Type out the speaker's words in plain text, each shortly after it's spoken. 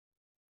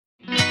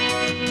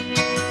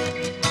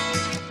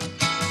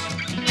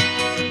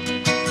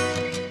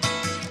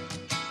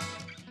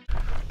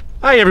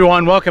Hi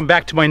everyone, welcome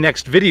back to my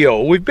next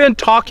video. We've been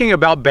talking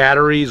about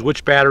batteries,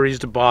 which batteries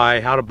to buy,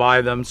 how to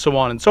buy them, so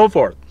on and so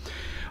forth.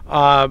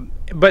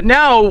 But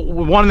now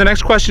one of the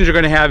next questions you're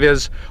going to have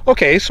is,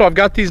 okay, so I've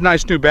got these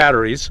nice new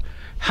batteries.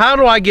 How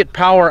do I get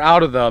power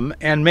out of them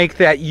and make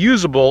that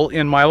usable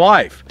in my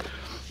life?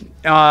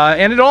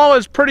 And it all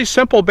is pretty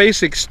simple,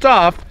 basic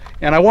stuff.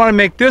 And I want to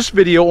make this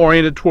video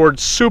oriented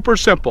towards super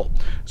simple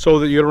so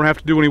that you don't have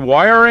to do any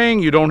wiring,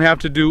 you don't have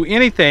to do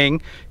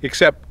anything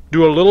except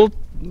do a little,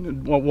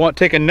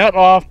 take a nut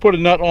off, put a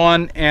nut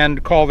on,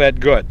 and call that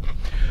good.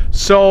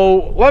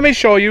 So let me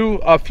show you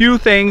a few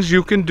things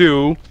you can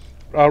do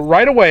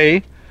right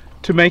away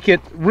to make it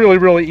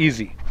really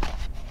easy.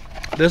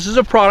 This is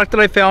a product that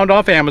I found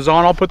off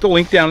Amazon. I'll put the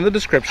link down in the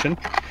description.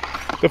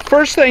 The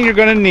first thing you're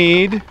going to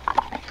need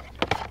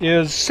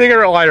is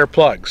cigarette lighter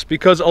plugs,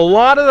 because a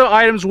lot of the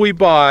items we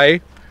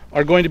buy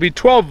are going to be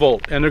 12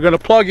 volt and they're going to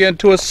plug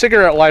into a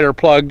cigarette lighter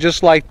plug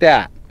just like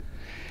that.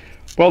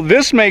 Well,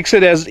 this makes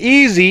it as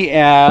easy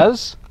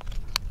as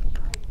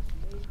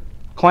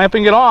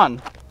clamping it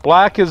on.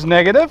 Black is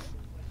negative,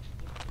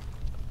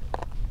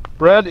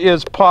 red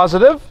is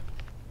positive,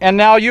 and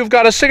now you've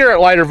got a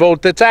cigarette lighter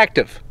volt that's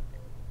active.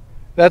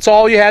 That's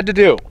all you had to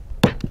do.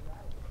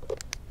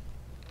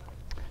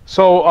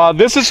 So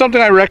this is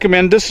something I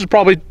recommend. This is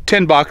probably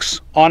 10 bucks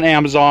on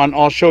Amazon.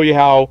 I'll show you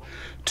how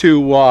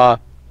to,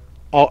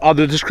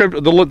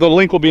 the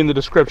link will be in the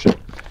description.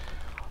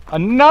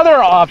 Another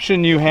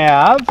option you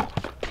have,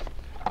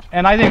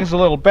 and I think it's a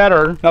little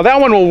better. Now that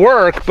one will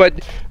work,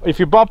 but if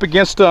you bump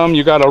against them,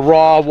 you got a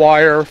raw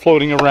wire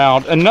floating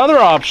around. Another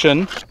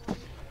option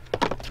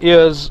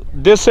is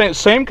this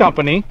same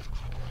company.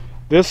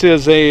 This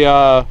is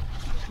a,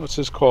 what's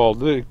this called?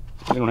 They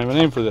don't have a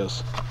name for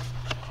this.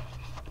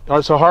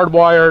 It's a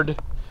hardwired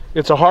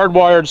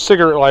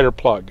cigarette lighter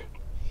plug.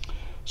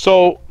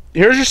 So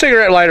here's your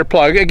cigarette lighter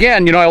plug.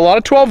 Again, you know, a lot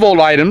of 12 volt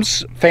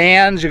items,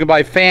 fans, you can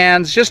buy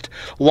fans, just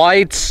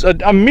lights,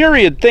 a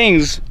myriad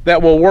things that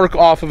will work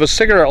off of a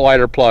cigarette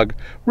lighter plug.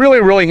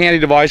 Really handy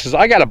devices.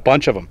 I got a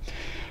bunch of them.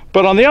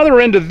 But on the other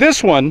end of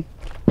this one,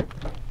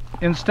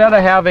 instead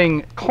of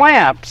having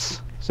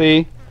clamps,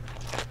 see,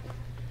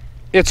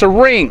 it's a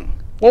ring.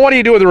 Well, what do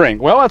you do with a ring?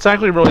 Well, it's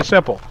actually really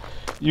simple.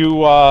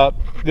 You,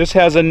 this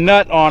has a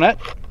nut on it.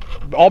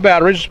 All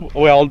batteries,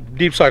 well,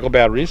 deep cycle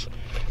batteries,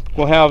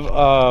 will have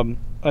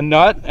a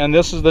nut, and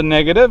this is the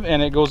negative, and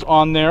it goes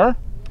on there,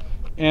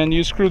 and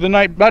you screw the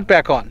nut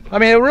back on. I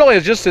mean, it really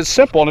is just as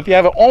simple. And if you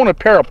own a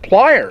pair of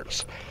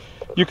pliers,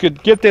 you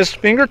could get this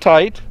finger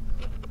tight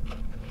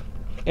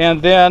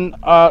and then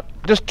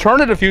just turn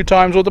it a few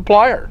times with the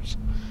pliers.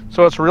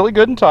 So it's really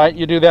good and tight.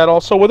 You do that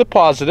also with a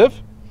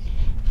positive,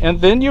 and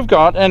then you've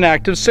got an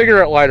active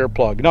cigarette lighter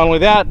plug. Not only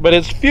that, but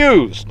it's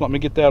fused. Let me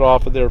get that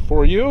off of there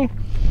for you.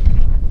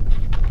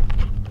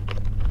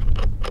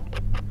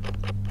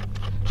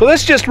 So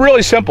that's just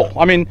really simple.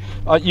 I mean,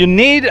 you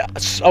need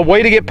a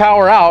way to get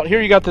power out. Here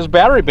you got this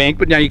battery bank,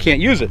 but now you can't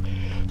use it.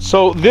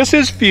 So this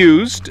is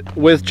fused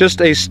with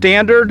just a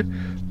standard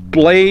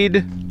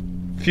blade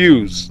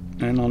fuse.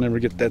 And I'll never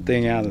get that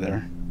thing out of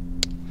there.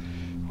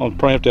 I'll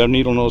probably have to have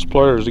needle nose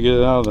pliers to get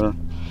it out of there.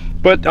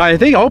 But I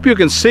hope you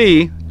can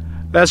see,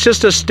 that's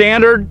just a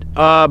standard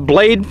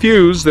blade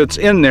fuse that's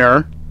in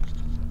there.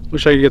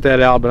 Wish I could get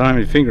that out, but I don't have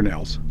any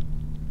fingernails.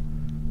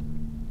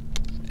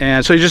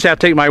 And so you just have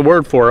to take my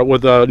word for it.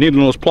 With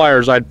needle nose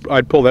pliers,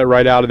 I'd pull that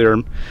right out of there.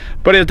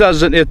 But it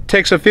doesn't. It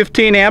takes a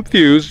 15 amp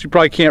fuse. You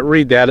probably can't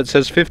read that. It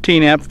says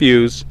 15 amp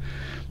fuse,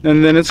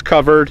 and then it's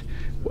covered.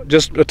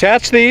 Just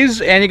attach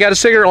these, and you got a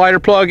cigarette lighter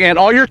plug, and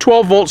all your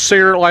 12 volt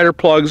cigarette lighter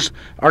plugs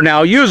are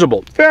now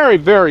usable.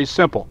 Very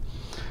simple.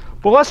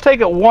 But let's take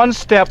it one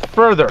step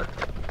further.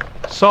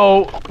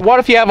 So what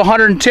if you have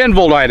 110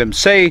 volt items?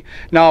 Say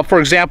now, for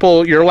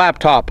example, your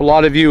laptop. A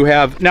lot of you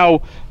have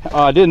now.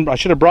 I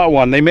should have brought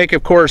one. They make,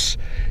 of course,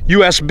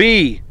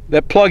 USB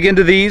that plug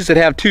into these that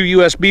have 2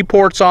 USB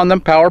ports on them,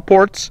 power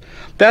ports.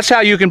 That's how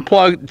you can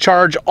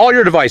charge all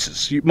your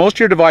devices. Most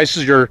of your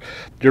devices, your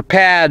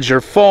pads,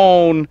 your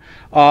phone,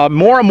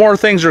 more and more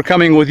things are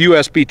coming with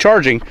USB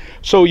charging.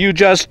 So you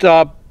just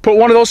put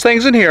one of those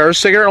things in here,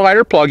 cigarette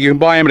lighter plug. You can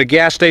buy them at a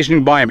gas station. You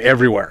can buy them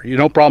everywhere. You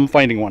no problem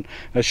finding one.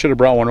 I should have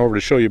brought one over to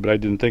show you, but I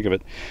didn't think of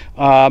it.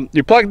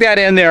 You plug that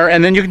in there,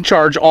 and then you can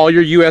charge all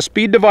your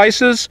USB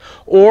devices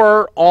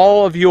or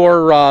all of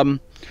your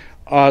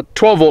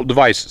 12 volt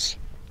devices.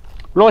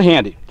 Really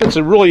handy. It's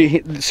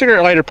a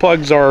cigarette lighter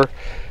plugs are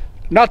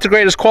not the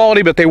greatest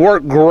quality, but they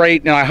work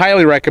great, and I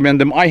highly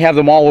recommend them. I have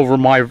them all over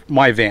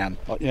my van,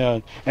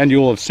 and you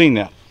will have seen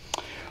that.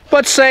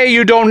 But say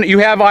you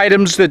have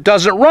items that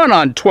doesn't run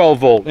on 12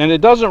 volt and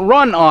it doesn't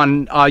run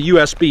on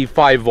USB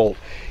 5 volt.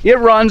 It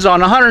runs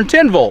on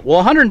 110 volt. Well,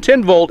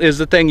 110 volt is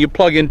the thing you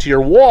plug into your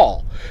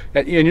wall.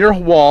 In your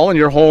wall, in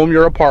your home,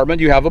 your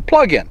apartment, you have a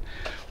plug-in.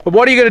 But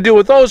what are you going to do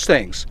with those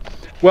things?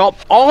 Well,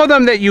 all of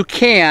them that you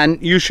can,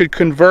 you should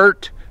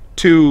convert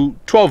to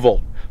 12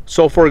 volt.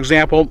 So for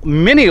example,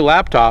 many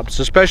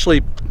laptops,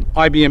 especially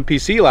IBM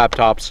PC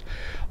laptops,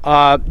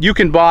 you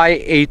can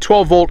buy a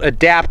 12 volt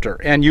adapter,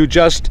 and you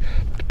just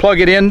plug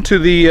it into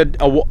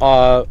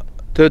the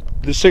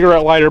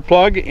cigarette lighter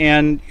plug,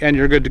 and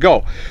you're good to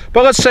go.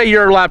 But let's say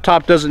your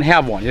laptop doesn't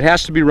have one. It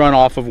has to be run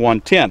off of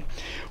 110.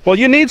 Well,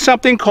 you need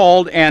something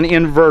called an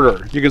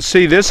inverter. You can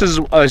see this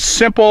is a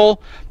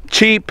simple,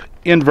 cheap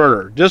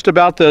inverter. Just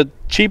about the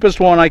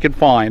cheapest one I could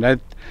find.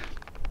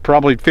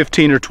 Probably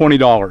 $15 or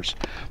 $20.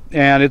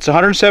 And it's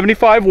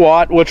 175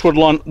 watt, which would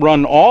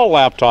run all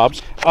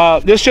laptops.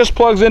 This just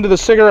plugs into the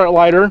cigarette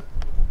lighter.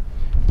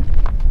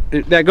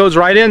 That goes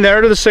right in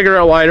there to the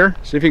cigarette lighter.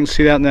 See if you can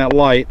see that in that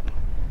light.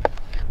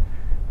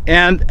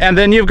 And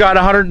then you've got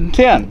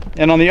 110.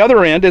 And on the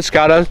other end, it's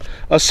got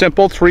a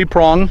simple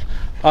 3-prong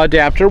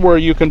adapter where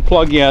you can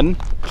plug in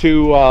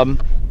to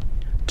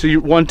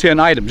 110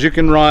 items. You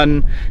could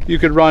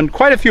run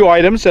quite a few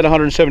items at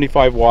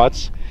 175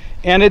 watts,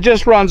 and it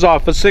just runs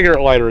off a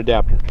cigarette lighter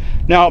adapter.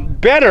 Now,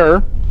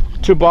 better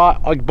to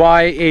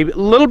buy a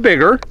little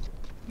bigger.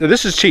 Now,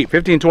 this is cheap,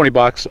 15-20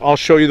 bucks. I'll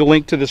show you the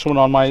link to this one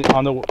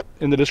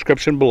in the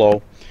description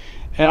below.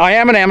 And I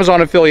am an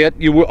Amazon affiliate.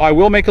 I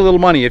will make a little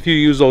money if you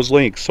use those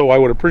links, so I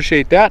would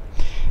appreciate that.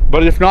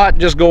 But if not,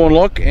 just go and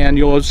look, and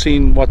you'll have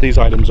seen what these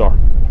items are.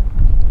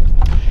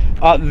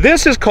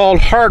 This is called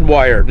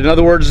hardwired. In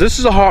other words, this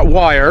is a hot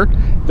wire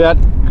that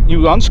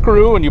you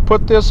unscrew and you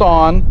put this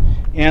on,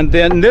 and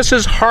then this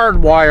is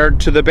hardwired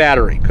to the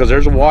battery, because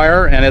there's a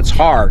wire and it's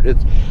hard.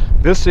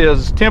 This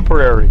is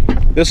temporary.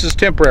 This is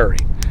temporary,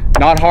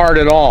 not hard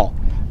at all.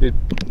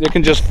 It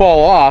can just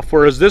fall off,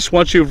 whereas this,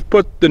 once you've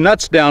put the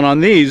nuts down on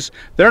these,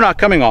 they're not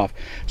coming off.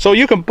 So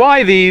you can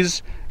buy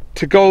these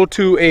to go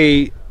to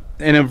an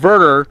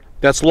inverter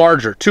that's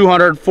larger,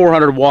 200,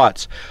 400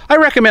 watts. I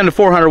recommend a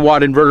 400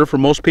 watt inverter for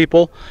most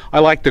people. I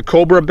like the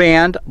Cobra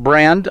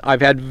brand.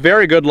 I've had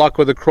very good luck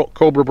with the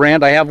Cobra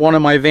brand. I have one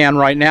in my van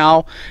right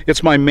now.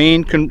 It's my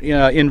main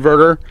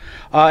inverter.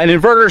 An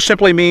inverter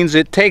simply means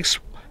it takes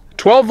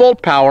 12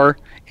 volt power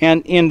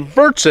and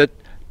inverts it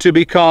to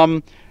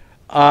become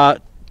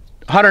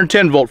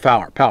 110 volt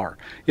power.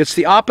 It's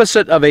the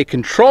opposite of a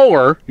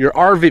controller. Your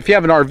RV, if you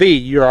have an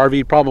RV, your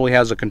RV probably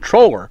has a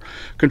controller.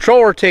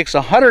 Controller takes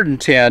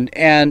 110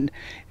 and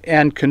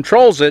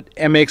controls it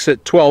and makes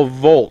it 12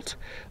 volt.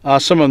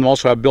 Some of them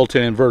also have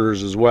built-in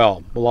inverters as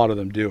well. A lot of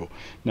them do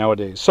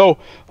nowadays. So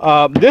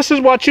this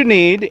is what you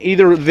need,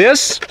 either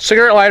this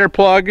cigarette lighter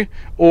plug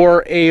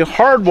or a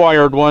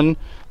hardwired one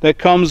that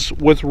comes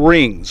with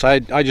rings. I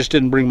just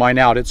didn't bring mine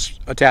out. It's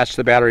attached to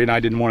the battery and I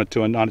didn't want it to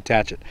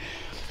unattach it.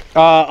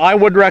 I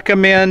would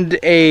recommend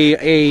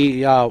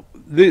these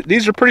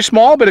are pretty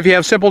small, but if you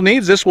have simple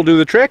needs, this will do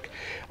the trick.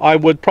 I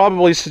would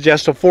probably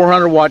suggest a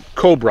 400 watt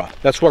Cobra.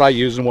 That's what I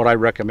use and what I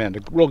recommend.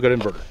 A real good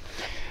inverter.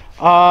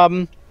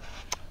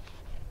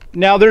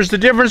 Now there's the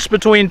difference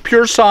between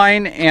pure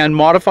sine and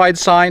modified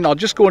sine. I'll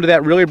just go into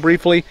that really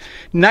briefly.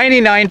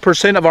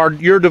 99% of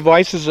your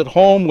devices at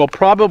home will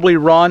probably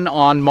run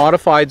on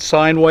modified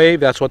sine wave.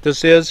 That's what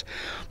this is.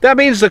 That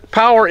means the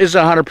power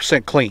isn't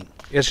 100% clean.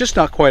 It's just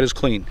not quite as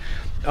clean.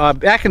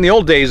 Back in the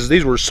old days,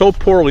 these were so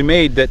poorly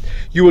made that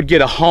you would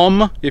get a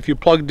hum if you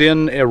plugged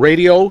in a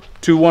radio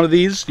to one of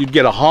these. You'd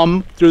get a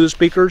hum through the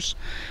speakers.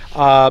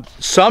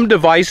 Some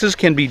devices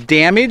can be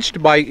damaged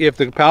if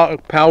the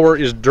power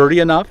is dirty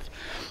enough.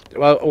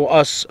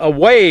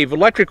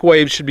 Electric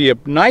wave should be a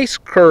nice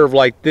curve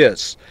like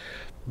this.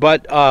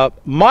 But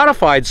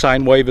modified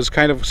sine wave is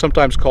kind of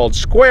sometimes called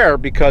square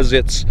because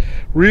it's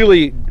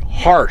really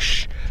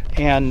harsh,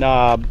 and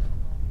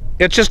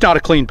it's just not a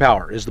clean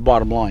power is the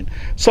bottom line.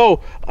 So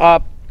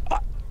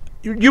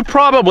you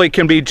probably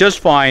can be just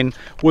fine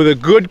with a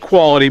good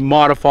quality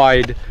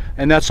modified,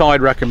 and that's all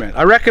I'd recommend.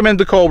 I recommend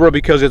the Cobra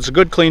because it's a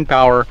good clean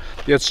power.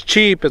 It's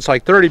cheap. It's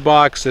like 30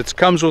 bucks. It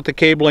comes with the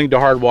cabling to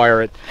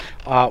hardwire it,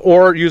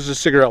 or use a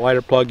cigarette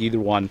lighter plug, either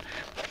one.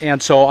 And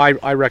so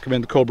I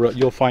recommend the Cobra.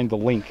 You'll find the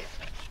link.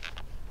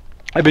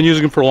 I've been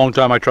using them for a long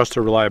time. I trust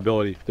their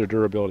reliability, their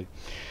durability.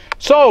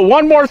 So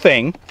one more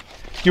thing.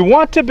 You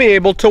want to be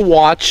able to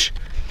watch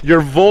your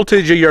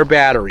voltage of your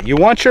battery. You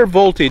want your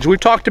voltage. We've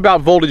talked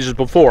about voltages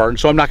before, and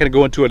so I'm not going to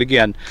go into it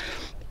again.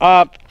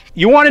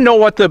 You want to know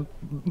what the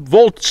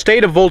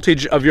state of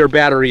voltage of your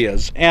battery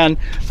is, and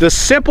the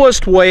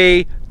simplest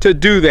way to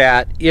do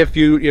that, if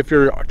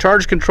your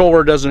charge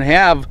controller doesn't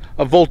have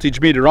a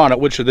voltage meter on it,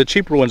 which the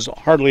cheaper ones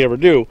hardly ever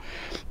do,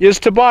 is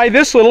to buy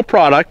this little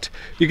product.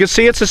 You can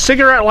see it's a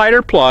cigarette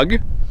lighter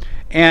plug,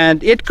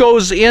 and it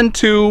goes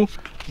into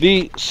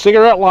the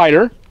cigarette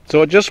lighter,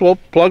 so it just will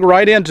plug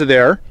right into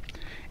there.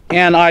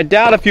 And I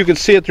doubt if you can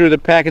see it through the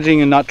packaging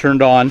and not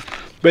turned on,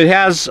 but it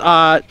has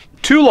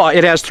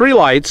it has 3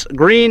 lights,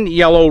 green,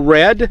 yellow,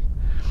 red,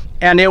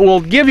 and it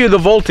will give you the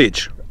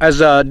voltage as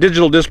a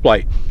digital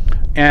display.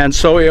 And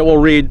so it will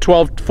read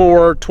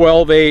 12.4,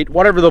 12.8,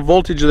 whatever the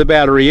voltage of the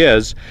battery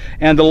is,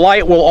 and the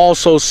light will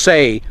also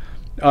say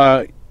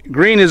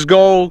green is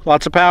go,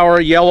 lots of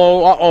power,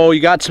 yellow, uh-oh, you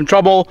got some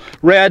trouble,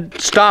 red,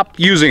 stop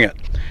using it.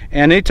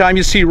 And anytime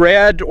you see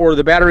red or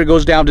the battery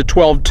goes down to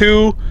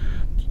 12.2,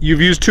 you've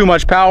used too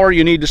much power,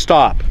 you need to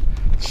stop.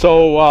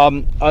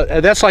 So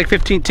that's like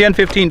 10,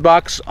 15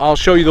 bucks. I'll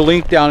show you the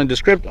link down in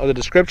the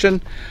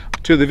description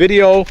to the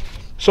video.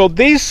 So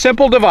these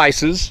simple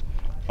devices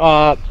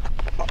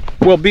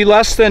will be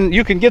less than,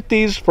 you can get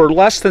these for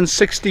less than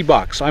 60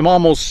 bucks. I'm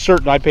almost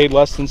certain I paid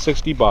less than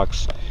 60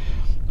 bucks.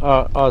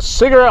 A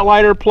cigarette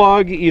lighter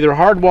plug, either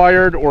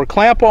hardwired or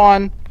clamp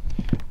on,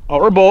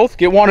 or both.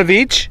 Get one of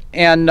each,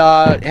 and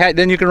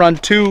then you can run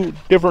 2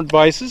 different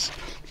devices.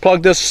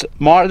 Plug this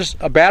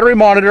a battery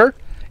monitor,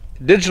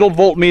 digital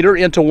voltmeter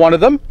into one of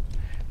them.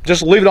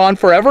 Just leave it on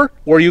forever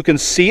where you can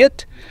see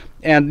it,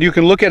 and you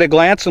can look at a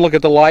glance and look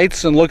at the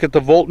lights and look at the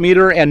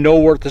voltmeter and know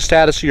what the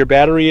status of your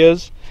battery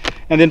is.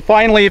 And then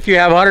finally, if you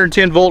have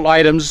 110 volt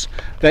items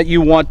that you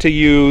want to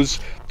use,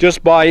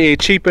 just buy a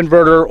cheap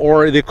inverter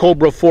or the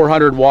Cobra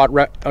 400 watt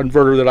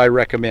inverter that I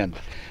recommend.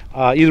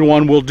 Either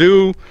one will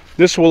do.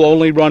 This will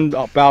only run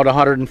about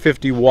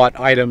 150 watt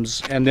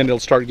items, and then it'll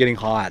start getting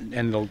hot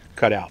and it'll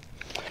cut out.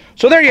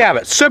 So there you have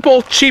it.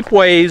 Simple, cheap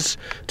ways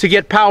to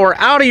get power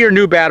out of your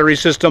new battery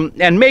system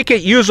and make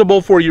it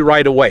usable for you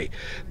right away.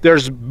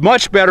 There's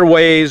much better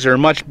ways, or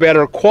much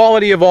better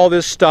quality of all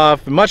this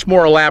stuff, much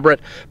more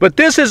elaborate, but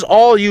this is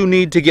all you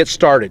need to get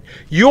started.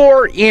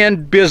 You're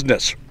in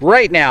business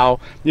right now.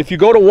 If you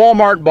go to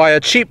Walmart, buy a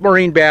cheap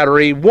marine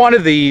battery, one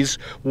of these,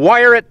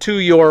 wire it to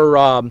your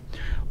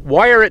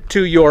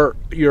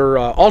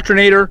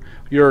alternator,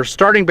 your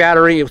starting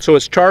battery, so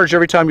it's charged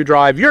every time you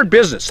drive. You're in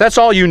business. That's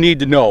all you need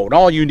to know and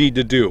all you need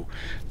to do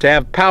to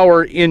have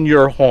power in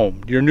your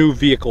home, your new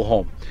vehicle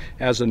home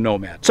as a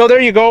Nomad. So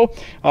there you go.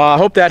 I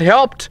hope that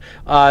helped.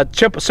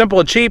 Simple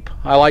and cheap.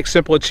 I like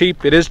simple and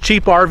cheap. It is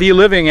cheap RV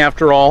living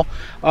after all.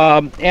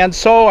 And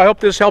so I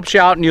hope this helps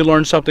you out and you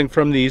learn something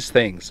from these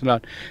things.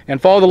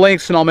 And follow the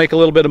links and I'll make a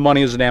little bit of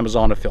money as an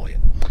Amazon affiliate.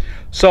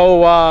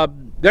 So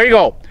there you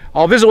go.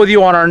 I'll visit with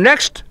you on our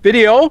next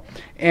video,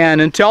 and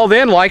until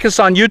then, like us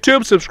on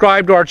YouTube,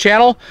 subscribe to our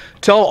channel,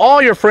 tell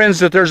all your friends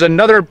that there's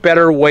another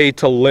better way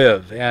to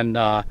live, and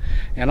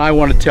I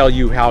want to tell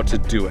you how to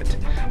do it.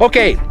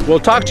 Okay, we'll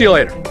talk to you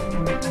later.